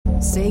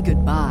Say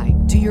goodbye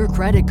to your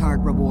credit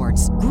card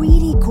rewards.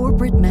 Greedy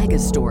corporate mega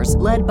stores,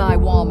 led by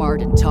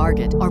Walmart and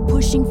Target, are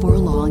pushing for a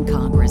law in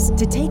Congress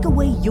to take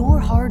away your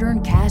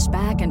hard-earned cash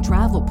back and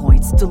travel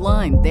points to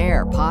line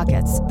their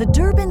pockets. The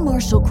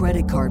Durbin-Marshall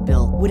credit card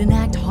bill would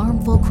enact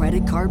harmful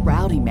credit card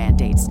routing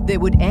mandates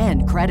that would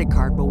end credit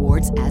card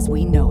rewards as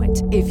we know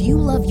it. If you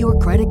love your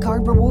credit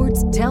card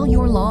rewards, tell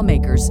your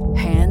lawmakers,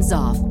 hands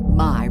off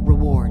my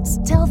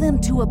rewards. Tell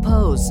them to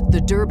oppose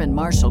the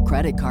Durbin-Marshall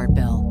credit card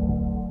bill.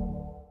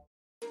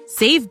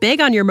 Save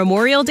big on your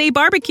Memorial Day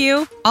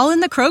barbecue, all in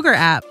the Kroger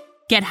app.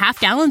 Get half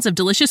gallons of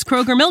delicious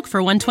Kroger milk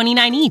for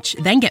 $1.29 each.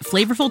 Then get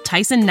flavorful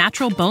Tyson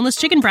natural boneless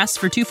chicken breasts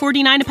for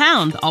 $2.49 a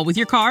pound, all with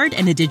your card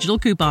and a digital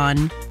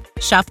coupon.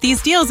 Shop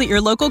these deals at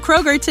your local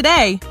Kroger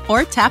today,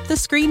 or tap the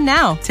screen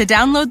now to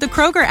download the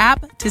Kroger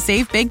app to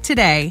save big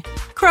today.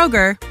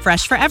 Kroger,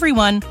 fresh for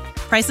everyone.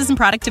 Prices and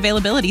product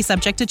availability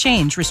subject to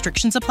change.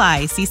 Restrictions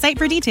apply. See site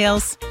for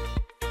details.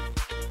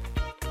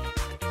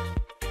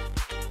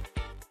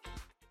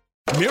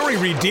 Mary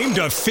redeemed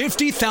a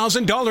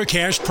 $50,000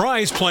 cash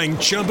prize playing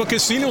Chumba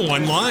Casino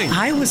online.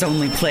 I was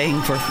only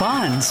playing for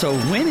fun, so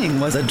winning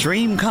was a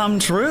dream come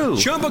true.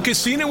 Chumba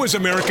Casino is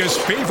America's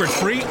favorite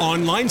free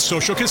online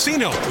social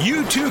casino.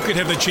 You, too, could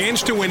have the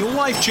chance to win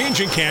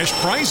life-changing cash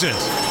prizes.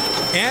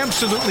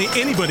 Absolutely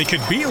anybody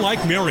could be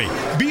like Mary.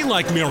 Be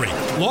like Mary.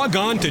 Log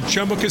on to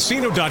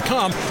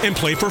ChumbaCasino.com and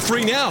play for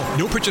free now.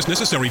 No purchase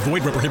necessary.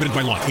 Void where prohibited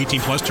by law. 18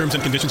 plus terms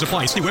and conditions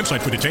apply. See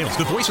website for details.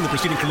 The voice in the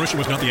preceding commercial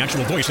was not the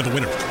actual voice of the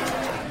winner.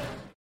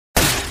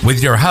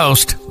 With your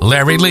host,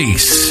 Larry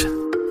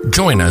Leese.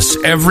 Join us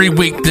every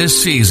week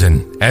this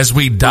season as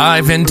we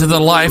dive into the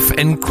life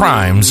and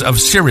crimes of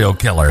serial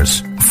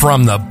killers.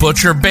 From the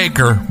butcher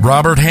baker,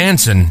 Robert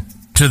Hansen,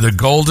 to the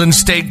Golden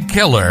State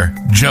Killer,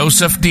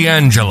 Joseph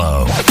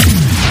D'Angelo.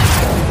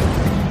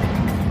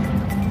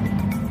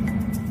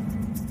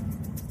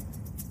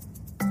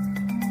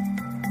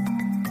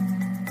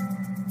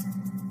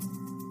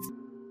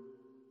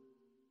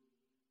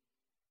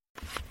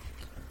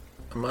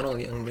 A model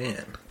young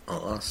man, a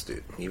law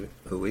student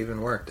who even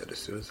worked at a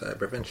suicide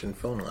prevention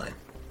phone line,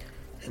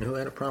 and who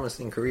had a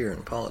promising career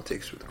in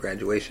politics with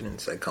graduation in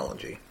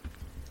psychology.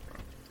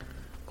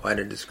 Quite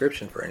a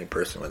description for any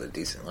person with a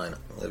decent line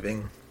of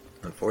living.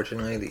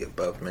 Unfortunately, the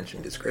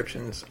above-mentioned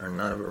descriptions are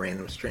not of a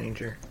random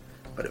stranger,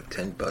 but of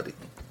Ted Bundy.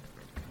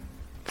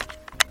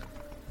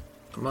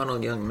 A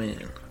model young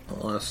man, a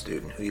law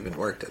student who even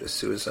worked at a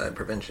suicide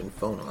prevention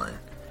phone line,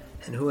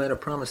 and who had a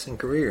promising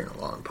career in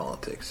law and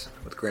politics,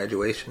 with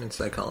graduation in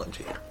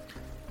psychology.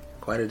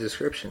 Quite a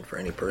description for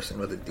any person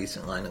with a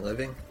decent line of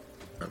living.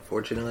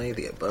 Unfortunately,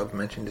 the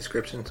above-mentioned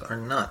descriptions are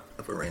not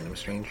of a random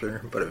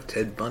stranger, but of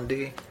Ted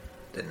Bundy,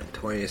 the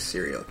notorious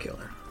serial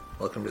killer.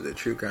 Welcome to the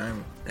True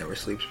Crime Never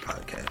Sleeps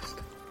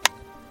podcast.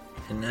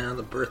 And now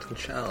the birth and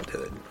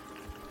childhood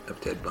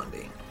of Ted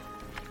Bundy.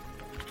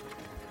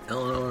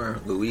 Eleanor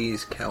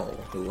Louise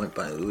Cowell, who went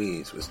by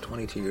Louise, was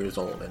 22 years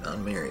old and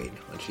unmarried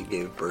when she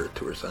gave birth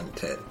to her son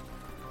Ted.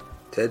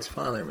 Ted's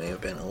father may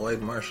have been a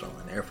Lloyd Marshall,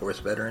 an Air Force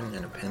veteran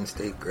and a Penn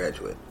State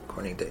graduate,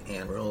 according to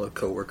Ann Roll, a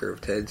co-worker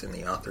of Ted's and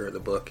the author of the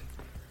book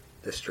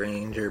The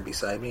Stranger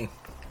Beside Me.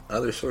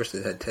 Other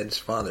sources had Ted's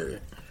father's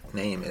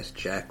name as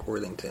Jack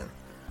Worthington,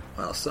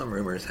 while some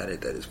rumors had it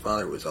that his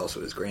father was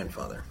also his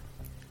grandfather.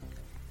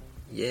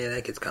 Yeah,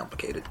 that gets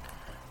complicated.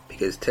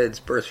 Because Ted's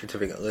birth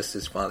certificate lists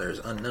his father as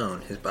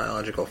unknown, his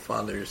biological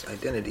father's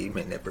identity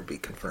may never be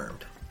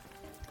confirmed.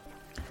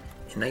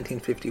 In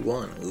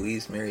 1951,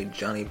 Louise married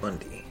Johnny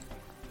Bundy.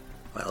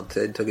 While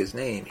Ted took his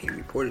name, he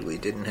reportedly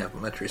didn't have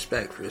much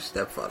respect for his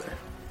stepfather,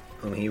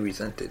 whom he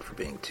resented for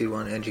being too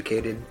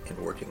uneducated and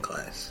working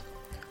class.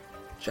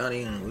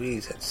 Johnny and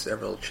Louise had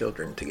several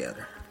children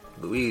together.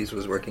 Louise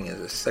was working as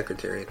a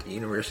secretary at the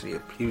University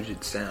of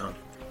Puget Sound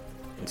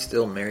and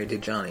still married to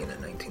Johnny in the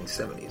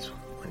 1970s,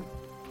 when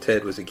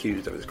Ted was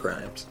accused of his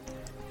crimes.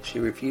 She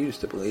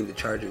refused to believe the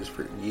charges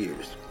for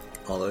years,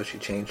 although she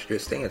changed her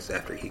stance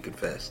after he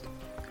confessed.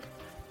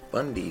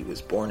 Bundy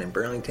was born in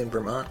Burlington,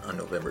 Vermont on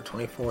November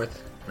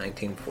 24th,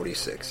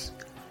 1946.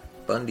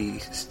 Bundy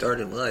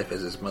started life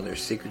as his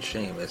mother's secret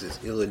shame, as his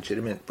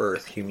illegitimate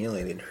birth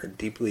humiliated her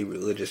deeply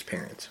religious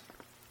parents.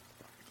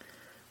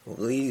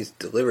 Louise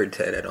delivered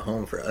Ted at a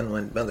home for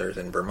unwed mothers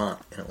in Vermont,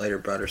 and later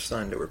brought her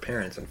son to her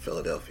parents in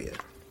Philadelphia.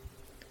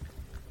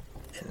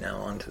 And now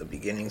on to the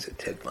beginnings of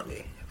Ted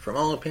Bundy. From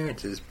all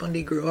appearances,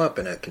 Bundy grew up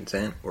in a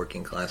content,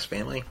 working-class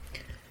family.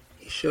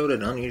 He showed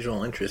an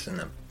unusual interest in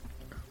the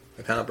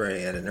macabre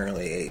at an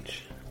early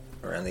age.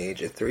 Around the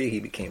age of 3, he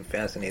became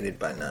fascinated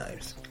by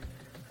knives.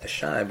 A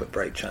shy but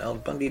bright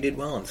child, Bundy did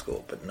well in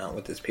school, but not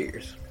with his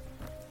peers.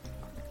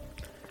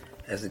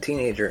 As a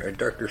teenager, a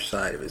darker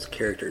side of his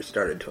character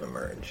started to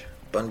emerge.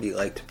 Bundy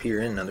liked to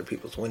peer in other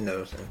people's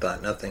windows and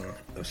thought nothing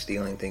of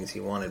stealing things he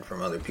wanted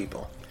from other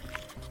people.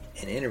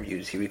 In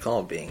interviews, he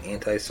recalled being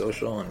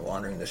antisocial and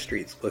wandering the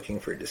streets looking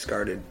for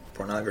discarded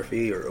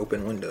pornography or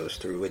open windows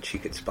through which he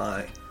could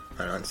spy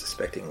on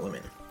unsuspecting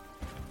women.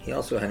 He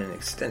also had an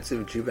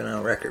extensive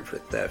juvenile record for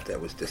theft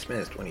that was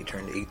dismissed when he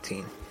turned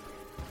 18.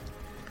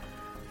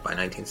 By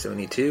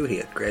 1972, he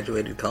had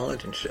graduated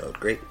college and showed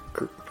great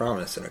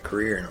promise in a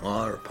career in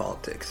law or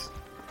politics.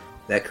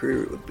 That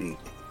career would be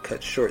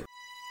cut short.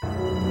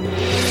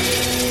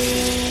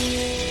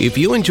 If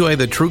you enjoy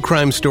the true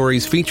crime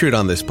stories featured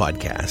on this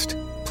podcast,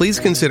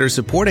 please consider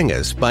supporting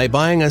us by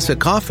buying us a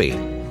coffee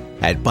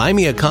at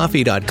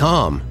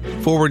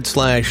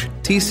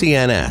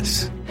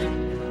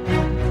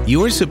buymeacoffee.com/TCNS.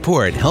 Your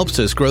support helps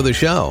us grow the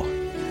show.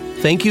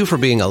 Thank you for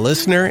being a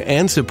listener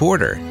and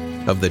supporter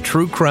of the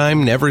True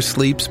Crime Never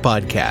Sleeps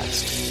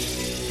podcast.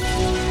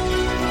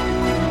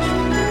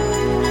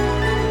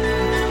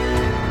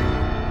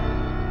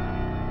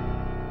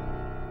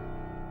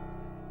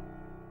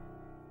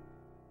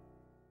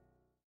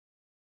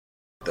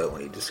 Though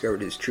when he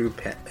discovered his true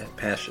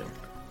passion,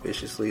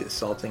 viciously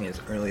assaulting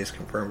his earliest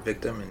confirmed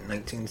victim in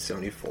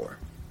 1974.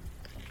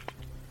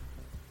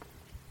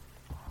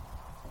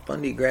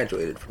 Bundy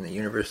graduated from the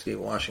University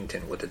of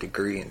Washington with a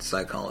degree in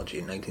psychology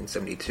in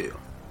 1972.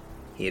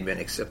 He had been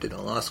accepted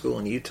to law school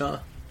in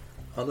Utah,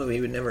 although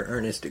he would never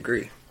earn his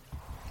degree.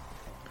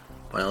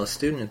 While a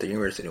student at the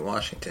University of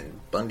Washington,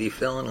 Bundy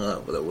fell in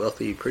love with a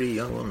wealthy, pretty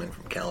young woman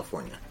from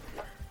California.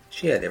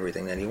 She had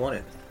everything that he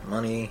wanted: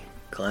 money,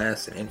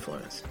 class, and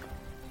influence.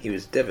 He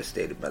was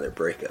devastated by their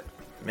breakup.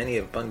 Many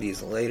of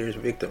Bundy's later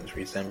victims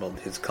resembled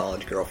his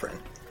college girlfriend,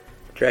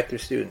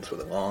 attractive students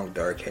with long,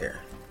 dark hair.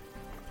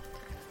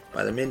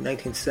 By the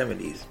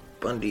mid-1970s,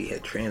 Bundy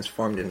had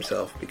transformed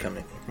himself,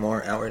 becoming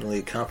more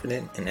outwardly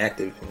confident and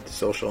active in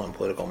social and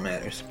political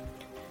matters.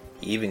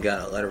 He even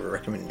got a letter of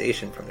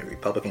recommendation from the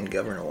Republican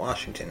governor of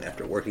Washington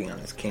after working on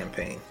his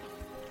campaign.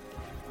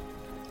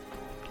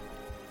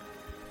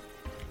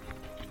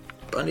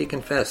 Bundy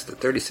confessed to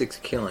 36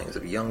 killings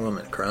of young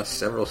women across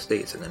several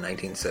states in the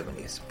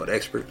 1970s, but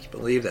experts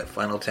believe that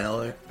final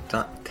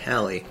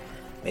tally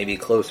may be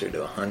closer to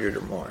 100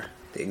 or more.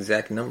 The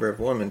exact number of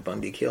women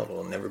Bundy killed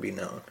will never be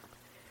known.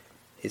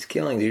 His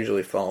killings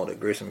usually followed a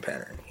gruesome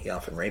pattern. He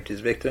often raped his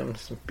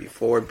victims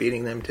before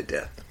beating them to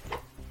death.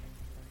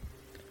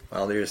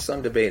 While there is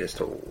some debate as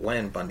to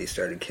when Bundy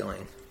started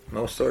killing,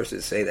 most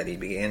sources say that he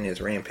began his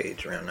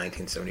rampage around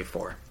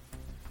 1974.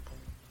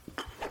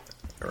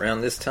 Around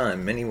this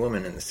time, many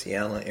women in the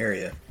Seattle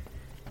area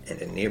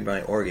and in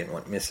nearby Oregon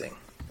went missing.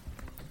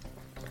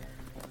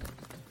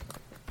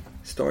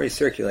 Stories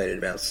circulated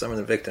about some of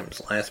the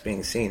victims last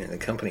being seen in the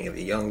company of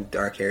a young,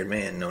 dark-haired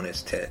man known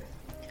as Ted.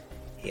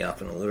 He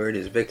often lured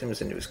his victims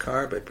into his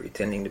car by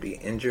pretending to be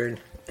injured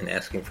and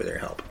asking for their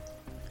help.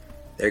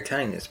 Their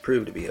kindness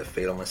proved to be a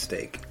fatal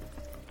mistake.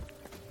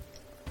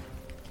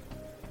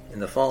 In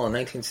the fall of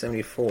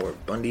 1974,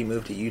 Bundy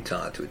moved to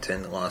Utah to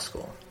attend law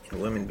school,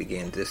 and women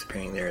began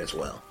disappearing there as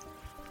well.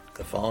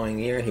 The following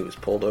year, he was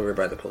pulled over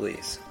by the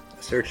police.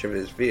 A search of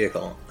his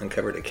vehicle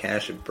uncovered a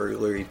cache of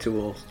burglary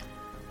tools,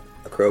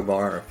 a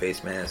crowbar, a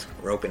face mask,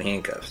 rope, and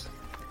handcuffs.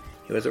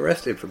 He was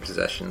arrested for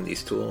possession of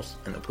these tools,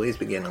 and the police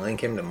began to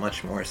link him to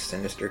much more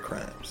sinister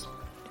crimes.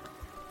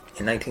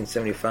 In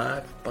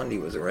 1975, Bundy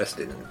was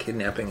arrested in the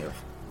kidnapping of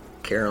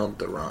Carol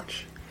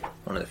DeRanch,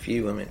 one of the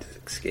few women to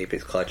escape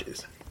his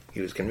clutches.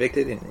 He was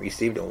convicted and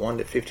received a 1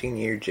 to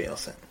 15-year jail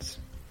sentence.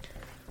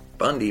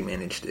 Bundy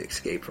managed to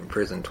escape from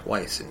prison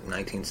twice in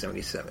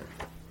 1977.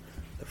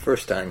 The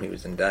first time he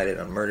was indicted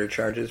on murder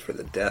charges for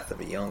the death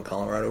of a young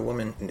Colorado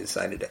woman and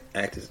decided to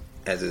act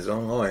as his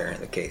own lawyer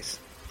in the case.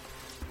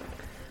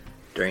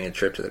 During a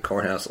trip to the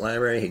courthouse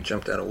library, he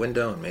jumped out a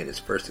window and made his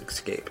first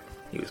escape.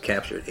 He was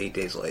captured 8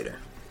 days later.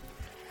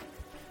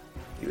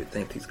 You would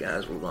think these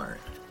guys would learn.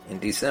 In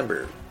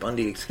December,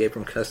 Bundy escaped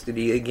from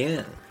custody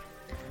again.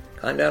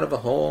 Climbed out of a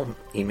hole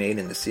he made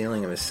in the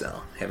ceiling of his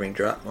cell, having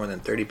dropped more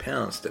than 30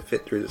 pounds to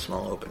fit through the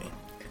small opening.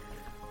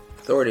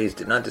 Authorities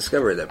did not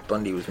discover that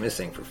Bundy was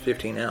missing for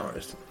 15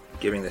 hours,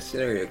 giving the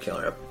serial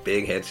killer a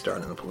big head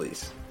start on the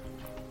police.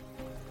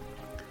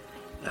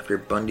 After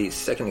Bundy's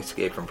second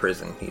escape from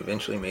prison, he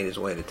eventually made his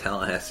way to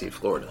Tallahassee,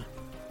 Florida.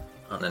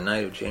 On the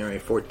night of January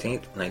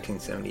 14,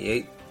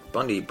 1978,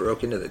 Bundy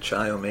broke into the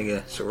Chi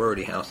Omega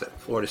sorority house at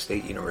Florida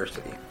State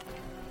University.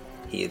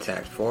 He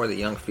attacked 4 of the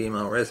young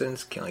female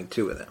residents, killing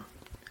 2 of them.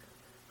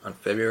 On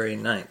February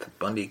 9th,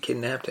 Bundy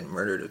kidnapped and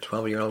murdered a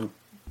 12-year-old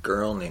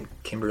girl named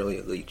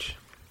Kimberly Leach.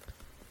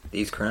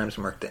 These crimes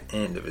marked the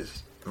end of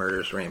his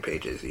murderous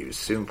rampages. He was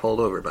soon pulled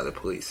over by the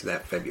police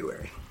that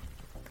February.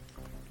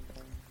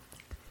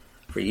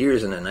 For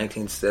years in the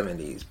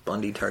 1970s,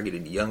 Bundy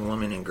targeted young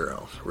women and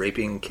girls,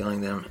 raping,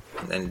 killing them,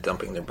 and then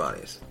dumping their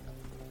bodies.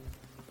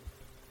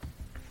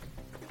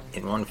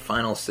 In one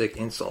final sick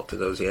insult to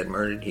those he had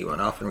murdered, he would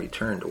often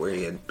return to where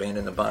he had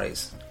abandoned the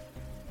bodies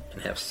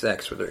and have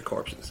sex with their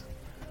corpses.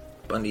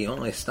 Bundy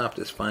only stopped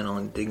his final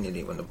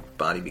indignity when the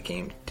body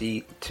became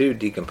too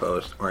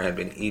decomposed or had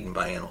been eaten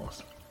by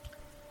animals.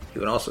 He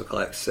would also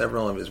collect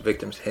several of his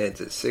victims' heads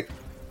as sick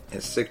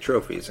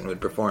trophies and would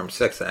perform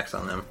sex acts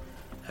on them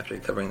after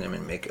covering them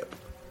in makeup.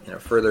 In a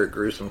further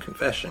gruesome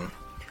confession,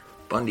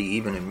 Bundy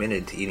even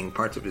admitted to eating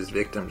parts of his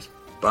victims'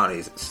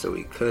 bodies so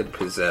he could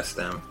possess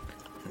them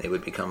and they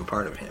would become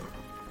part of him.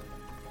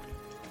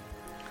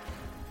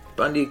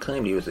 Bundy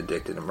claimed he was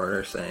addicted to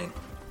murder, saying,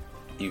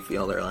 You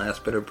feel their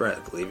last bit of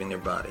breath leaving their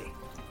body.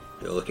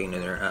 You're looking in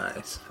their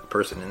eyes. A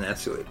person in that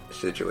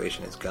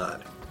situation is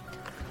God.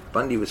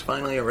 Bundy was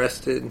finally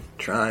arrested,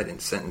 tried, and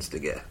sentenced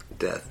to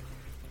death.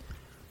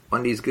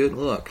 Bundy's good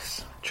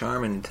looks,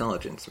 charm, and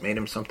intelligence made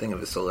him something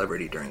of a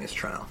celebrity during his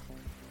trial.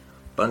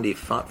 Bundy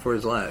fought for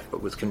his life,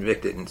 but was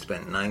convicted and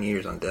spent 9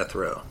 years on death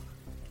row,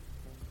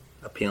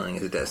 appealing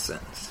his death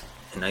sentence.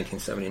 In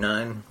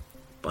 1979,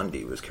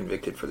 Bundy was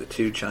convicted for the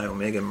 2 Chi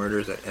Omega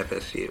murders at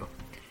FSU.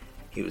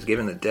 He was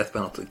given the death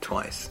penalty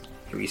twice.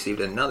 He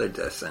received another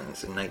death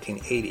sentence in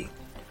 1980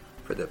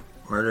 for the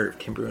murder of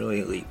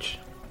Kimberly Leach.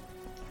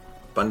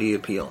 Bundy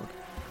appealed,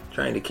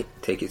 trying to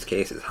take his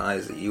case as high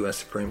as the U.S.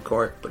 Supreme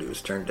Court, but he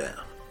was turned down.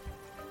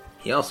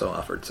 He also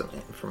offered some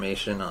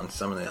information on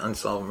some of the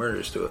unsolved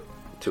murders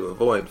to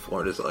avoid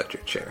Florida's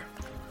electric chair,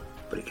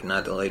 but he could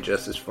not delay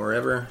justice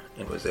forever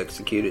and was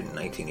executed in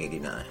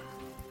 1989.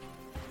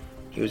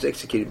 He was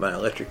executed by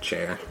electric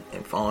chair,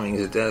 and following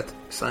his death,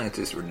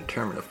 scientists were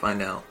determined to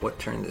find out what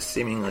turned the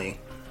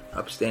seemingly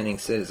upstanding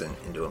citizen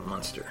into a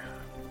monster.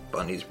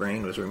 Bundy's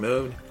brain was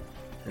removed,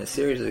 and a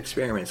series of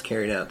experiments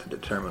carried out to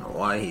determine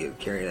why he had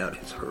carried out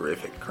his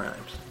horrific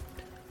crimes.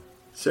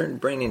 Certain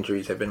brain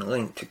injuries have been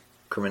linked to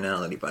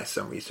criminality by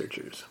some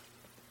researchers.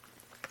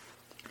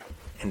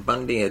 And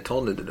Bundy had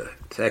told the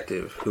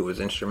detective who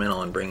was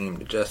instrumental in bringing him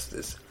to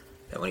justice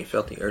that when he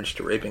felt the urge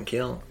to rape and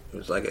kill, it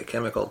was like a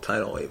chemical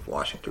tidal wave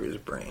washing through his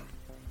brain.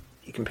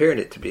 He compared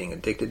it to being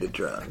addicted to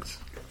drugs.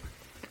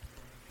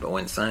 But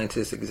when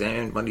scientists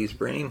examined Bundy's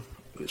brain,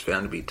 it was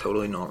found to be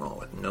totally normal,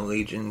 with no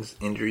lesions,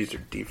 injuries, or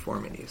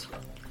deformities.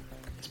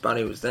 His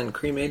body was then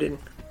cremated,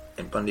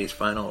 and Bundy's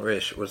final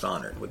wish was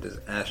honored, with his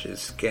ashes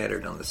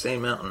scattered on the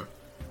same mountain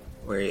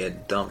where he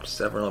had dumped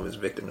several of his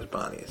victims'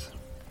 bodies.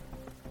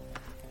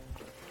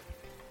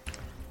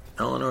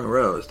 Eleanor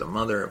Rose, the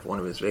mother of one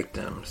of his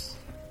victims,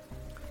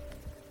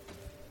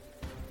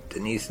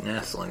 Denise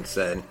Naslund,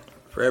 said,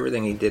 "For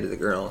everything he did to the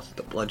girls,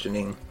 the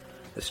bludgeoning,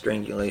 the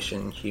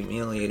strangulation,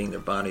 humiliating their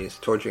bodies,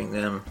 torturing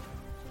them,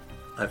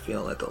 I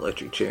feel that the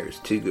electric chair is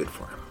too good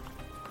for him.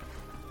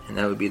 And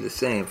that would be the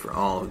same for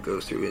all who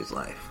goes through his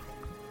life.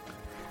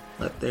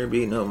 Let there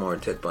be no more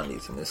Ted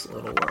Bundys in this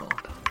little world."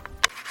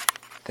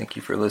 Thank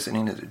you for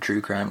listening to the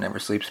True Crime Never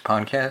Sleeps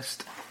podcast.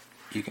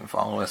 You can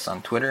follow us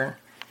on Twitter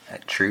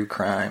at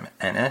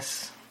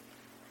TrueCrimeNS.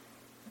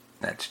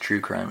 That's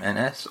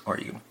TrueCrimeNS, or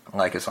you can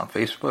like us on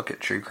Facebook at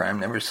True Crime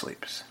Never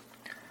Sleeps.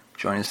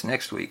 Join us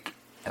next week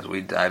as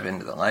we dive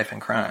into the life and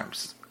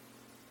crimes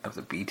of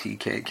the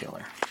BTK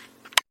killer.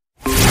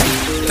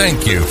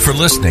 Thank you for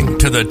listening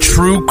to the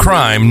True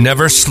Crime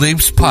Never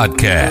Sleeps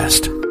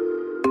podcast.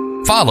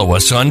 Follow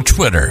us on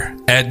Twitter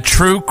at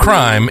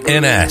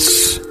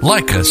TrueCrimeNS.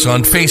 Like us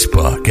on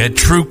Facebook at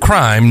True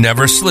Crime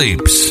Never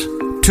Sleeps.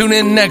 Tune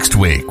in next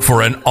week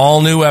for an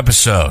all-new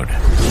episode.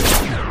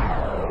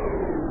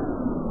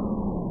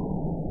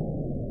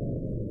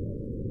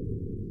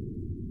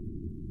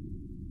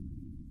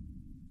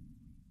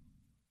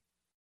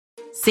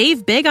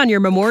 Save big on your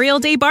Memorial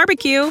Day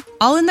barbecue,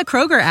 all in the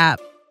Kroger app.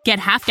 Get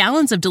half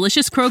gallons of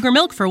delicious Kroger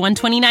milk for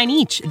 $1.29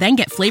 each. Then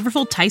get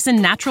flavorful Tyson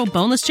natural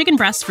boneless chicken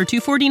breasts for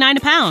 $2.49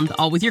 a pound,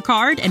 all with your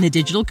card and a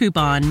digital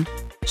coupon.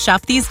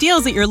 Shop these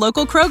deals at your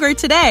local Kroger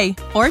today,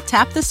 or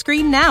tap the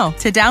screen now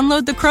to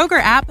download the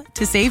Kroger app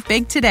to save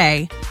big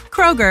today.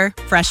 Kroger,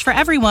 fresh for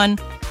everyone.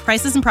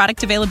 Prices and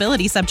product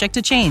availability subject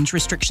to change.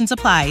 Restrictions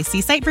apply.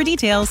 See site for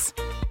details.